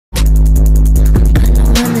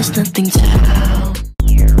there's nothing to help.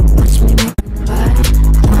 Watch me make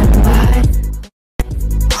one by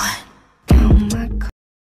one. Count my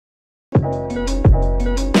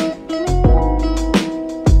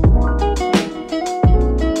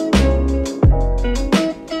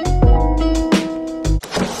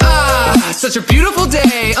such a beautiful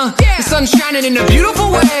day, the sun's shining in a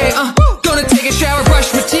beautiful way, gonna take a shower,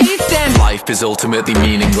 brush my teeth, then life is ultimately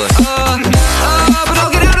meaningless. But I'll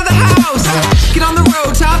get out of the house, get on the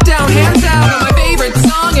road, top down, hands out, on my favorite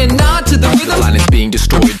song and nod to the rhythm. The planet is being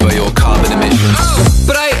destroyed by your carbon emissions.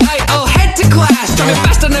 But I'll head to class, driving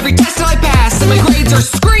fast on every test I pass, and my grades are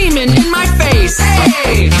screaming in my face.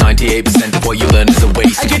 Hey! 98% of what you learn is a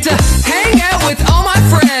waste. I get to hang out with all my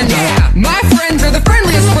friends. Yeah, my friends are the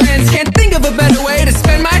friendliest friends. Can't think of a better way to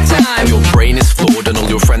spend my time. Your brain is flawed and all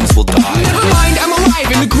your friends will die. Never mind, I'm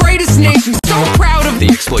alive in the greatest nation. So proud of the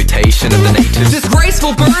exploitation of the natives. This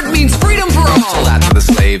graceful bird means freedom for all. Tell that to the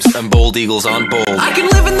slaves, and bald eagles aren't bald. I can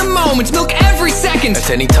live in the moment, milk every second. At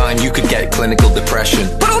any time you could get clinical depression,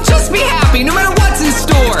 but I'll just be happy no matter what's in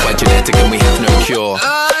store. It's quite genetic and we have no cure.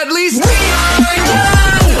 At least we are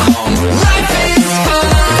young. Life is fun.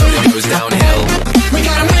 It goes downhill. We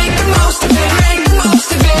gotta make the most of it, make the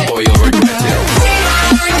most of it, or you'll regret it. We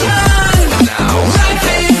are young. Now life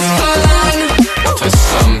is fun. For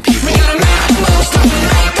some people, we gotta make the most of it,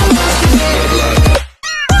 make the most of it. Good luck.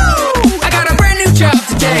 I got a brand new job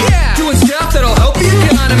today, doing stuff that'll help the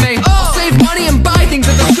economy. I'll save money and buy things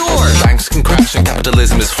at the store. Banks can crash and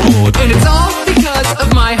capitalism is flawed, and it's all because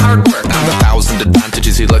of my hard work. And the 1,000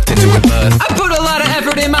 advantages you looked into at birth. I put a lot of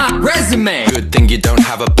effort in my resume. Good thing you don't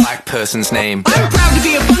have a black person's name. I'm proud to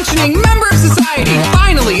be a functioning member of society.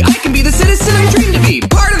 Finally, I can be the citizen I dream to be.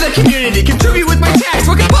 Part of the community, contribute with my tax.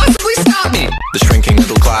 What could possibly stop me? The shrinking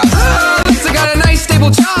middle class. At least I got a nice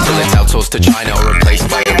stable job. Till it's outsourced to China or replaced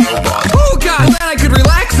by a robot. Oh god, then I could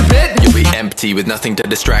relax a bit. You'll be empty with nothing to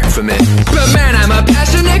distract from it. But man, I'm a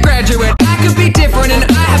passionate graduate. I could be different and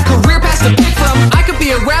I have career paths to pick from. I could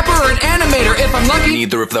be a rapper or an animator if I'm lucky.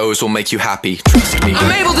 Neither of those will make you happy, trust me.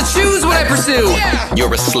 I'm able to choose what I pursue.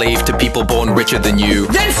 You're a slave to people born richer than you.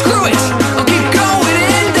 Then screw it, I'll keep going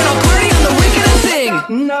in, then I'll party on the weekend and sing.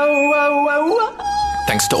 No,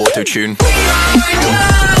 thanks to auto-tune. We are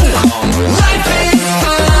young. Life is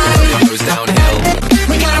fun. It goes downhill.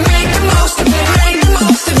 We gotta make the most of it, make the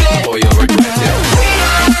most of it, or you'll regret it. We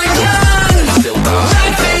are young. Still die.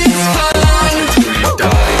 Life is fun. Until you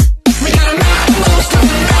die. We gotta make the most of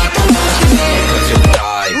it, make the most of it, because you'll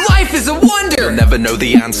die. Life is a wonder. You'll never know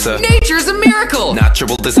the answer. Nature's a miracle.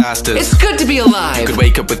 Natural disasters. It's good to be alive. You could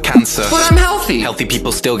wake up with cancer, but I'm healthy. Healthy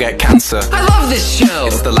people still get cancer. I love this show.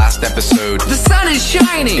 It's the last episode. The sun is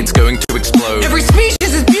shining. It's going to explode. Every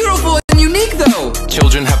species is beautiful and unique though.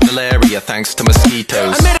 Children have malaria thanks to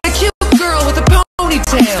mosquitoes. I met a cute girl with a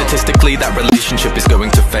ponytail. Statistically, that relationship is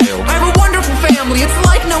going to fail. I have a wonderful family. It's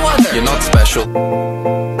like no other. You're not special.